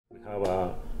Have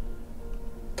a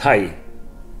Thai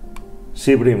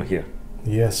sea bream here.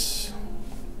 Yes,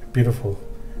 beautiful.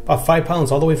 About 5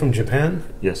 pounds all the way from Japan?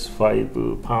 Yes,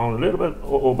 5 pounds, a little bit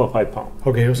over 5 pounds.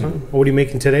 Okay, Hiro-san, what are you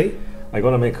making today? I'm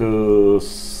gonna make between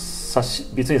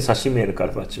sashimi and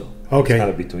carpaccio. Okay. It's kind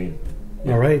of between.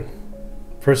 All right.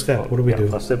 First step, what do we do?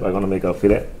 First step, I'm gonna make a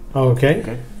fillet. Okay.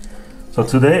 Okay. So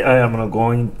today I am not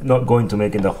going to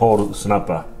make in the whole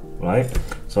snapper, right?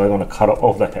 So I'm gonna cut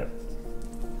off the head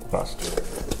first.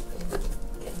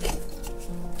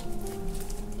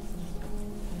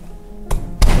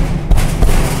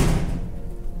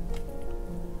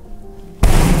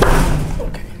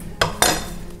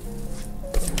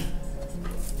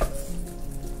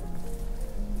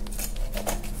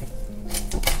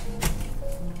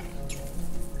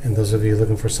 And those of you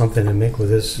looking for something to make with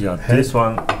this head, this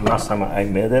one, last time I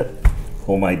made it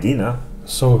for my dinner.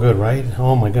 So good, right?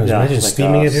 Oh my goodness, imagine like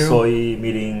steaming it here. Soy,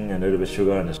 mirin, and a little bit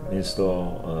sugar and minced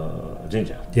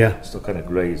ginger. Yeah. So kind of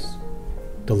glaze.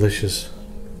 Delicious.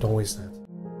 Don't waste that.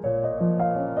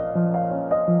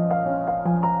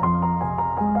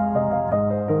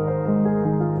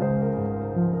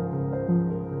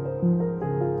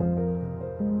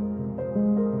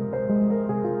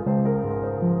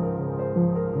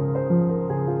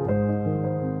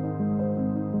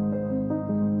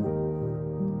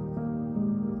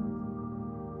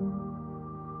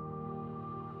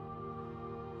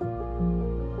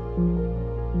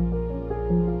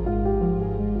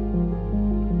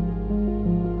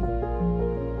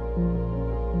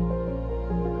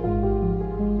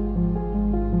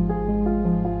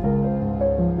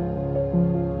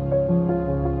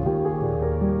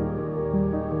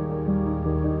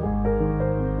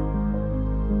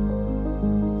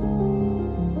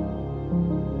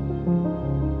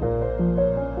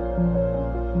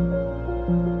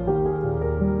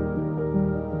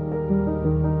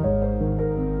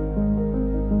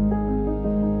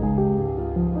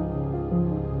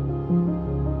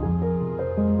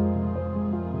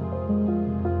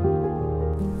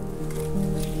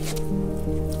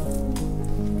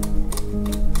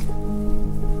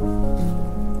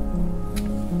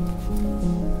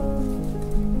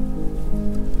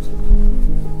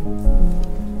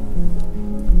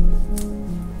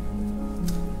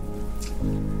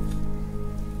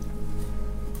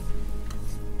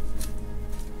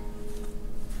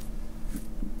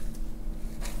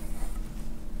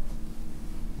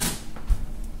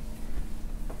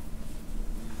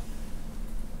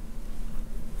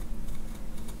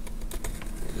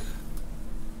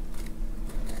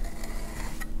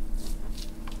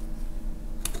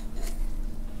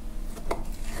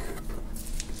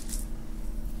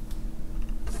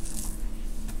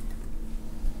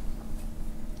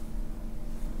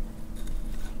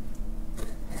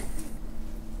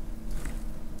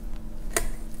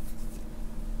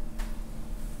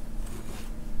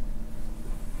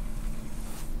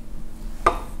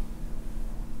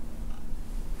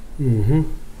 Mm-hmm.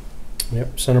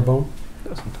 Yep, center bone.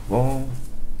 Center bone.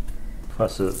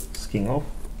 First skin off.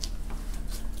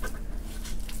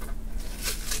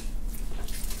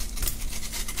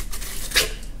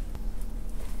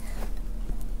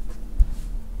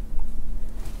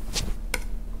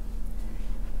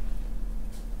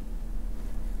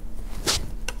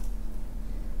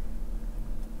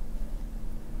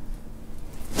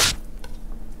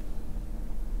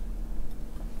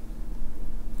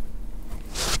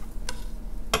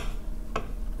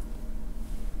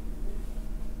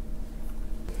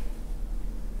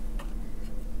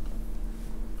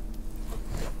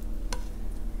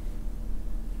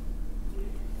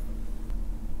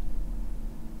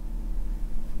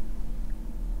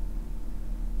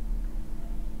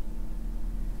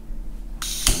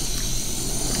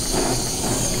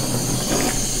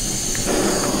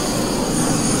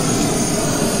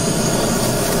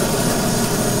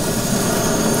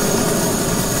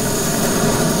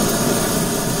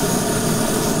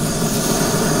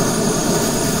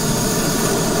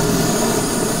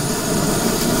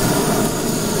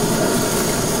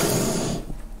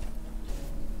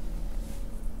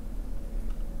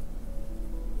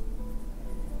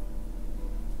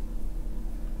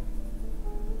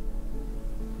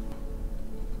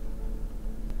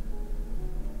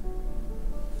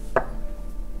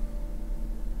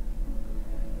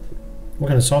 What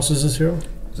kind of sauce is this, Hiro?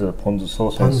 The ponzu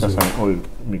sauce and sesame oil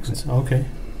mixed. Okay.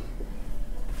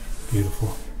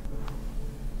 Beautiful.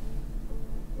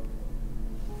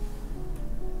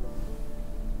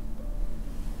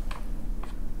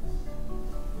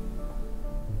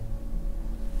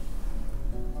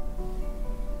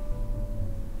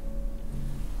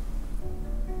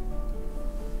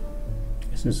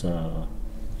 This is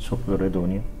chopped red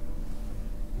onion.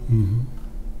 And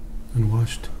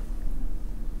washed.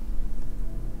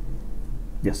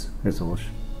 Yes, it's a wash.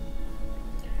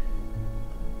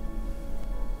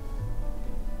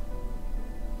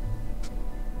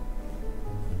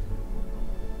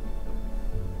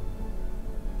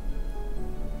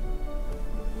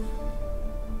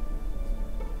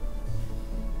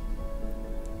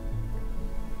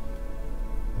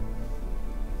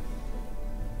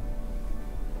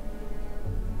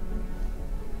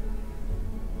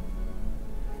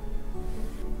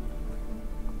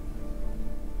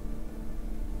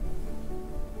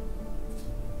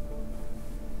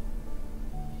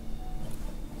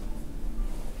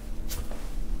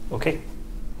 Okay.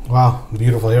 Wow,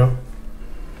 beautiful, Hiro.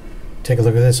 Take a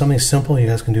look at this. Something simple you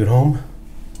guys can do at home.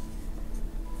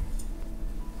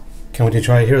 Can't wait to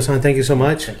try it. Hiro-san, thank you so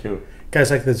much. Thank you. Guys,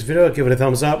 like this video, give it a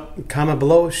thumbs up, comment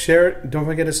below, share it. Don't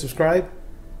forget to subscribe.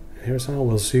 Hiro-san,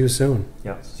 we'll see you soon.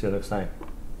 Yeah, see you next time.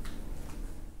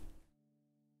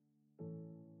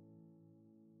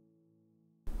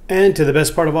 And to the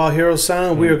best part of all,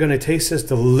 Hiro-san, we are going to taste this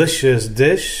delicious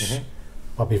dish.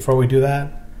 But before we do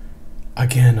that,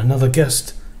 again, another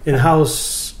guest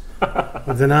in-house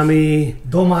with the Nami.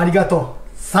 Domo arigato.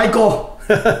 Saiko.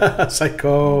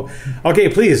 Psycho. Okay,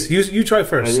 please, you try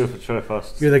first. You try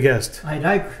first. You're the guest. I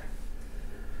like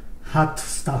hot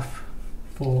stuff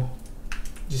for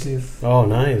this is Oh,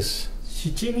 nice.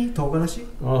 shichimi togarashi.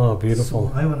 Oh, beautiful.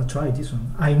 So I want to try this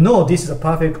one. I know this is a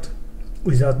perfect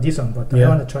without this one, but I Yeah.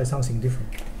 want to try something different.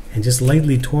 And just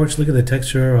lightly torched. Look at the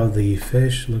texture of the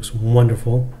fish. Looks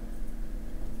wonderful.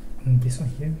 And this one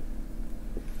here.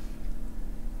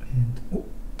 And oh.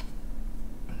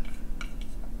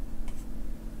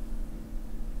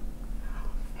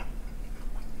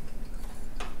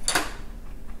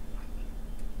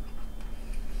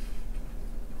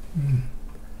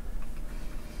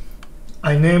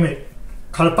 I name it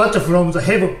Carpaccio from the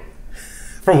heaven.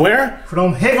 From where?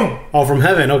 From heaven. Oh, from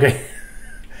heaven. Okay.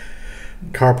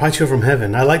 Carpaccio from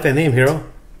heaven. I like that name, Hiro.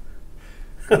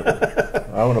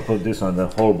 I want to put this on the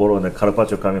whole bottle and the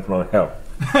carpaccio coming from hell.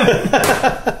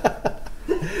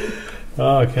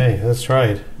 Okay, let's try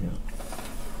it.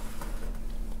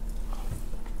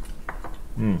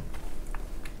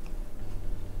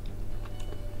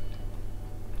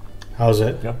 How's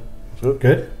it? Yeah, good.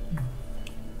 Good?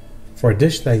 For a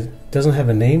dish that doesn't have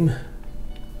a name?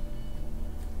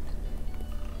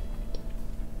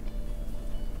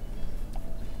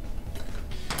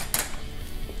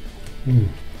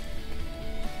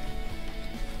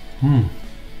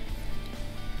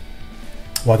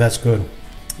 Wow, that's good.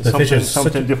 The fish is such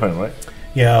something different, right?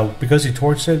 yeah, because you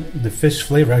torched it, the fish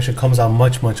flavor actually comes out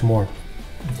much, much more.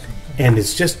 And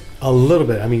it's just a little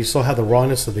bit. I mean, you still have the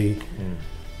rawness of the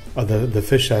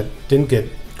fish that didn't get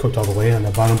cooked all the way on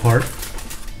the bottom part.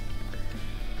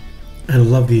 I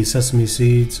love the sesame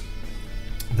seeds.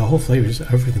 The whole flavor, just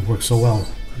everything works so well.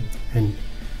 And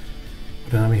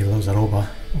Nami loves aroba.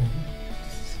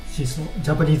 She's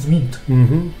Japanese mint.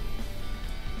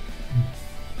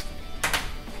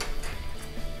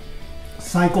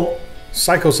 Saiko.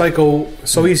 Psycho,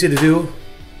 so easy to do.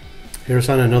 Here's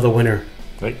on another winner.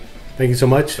 Great. Thank you so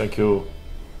much. Thank you.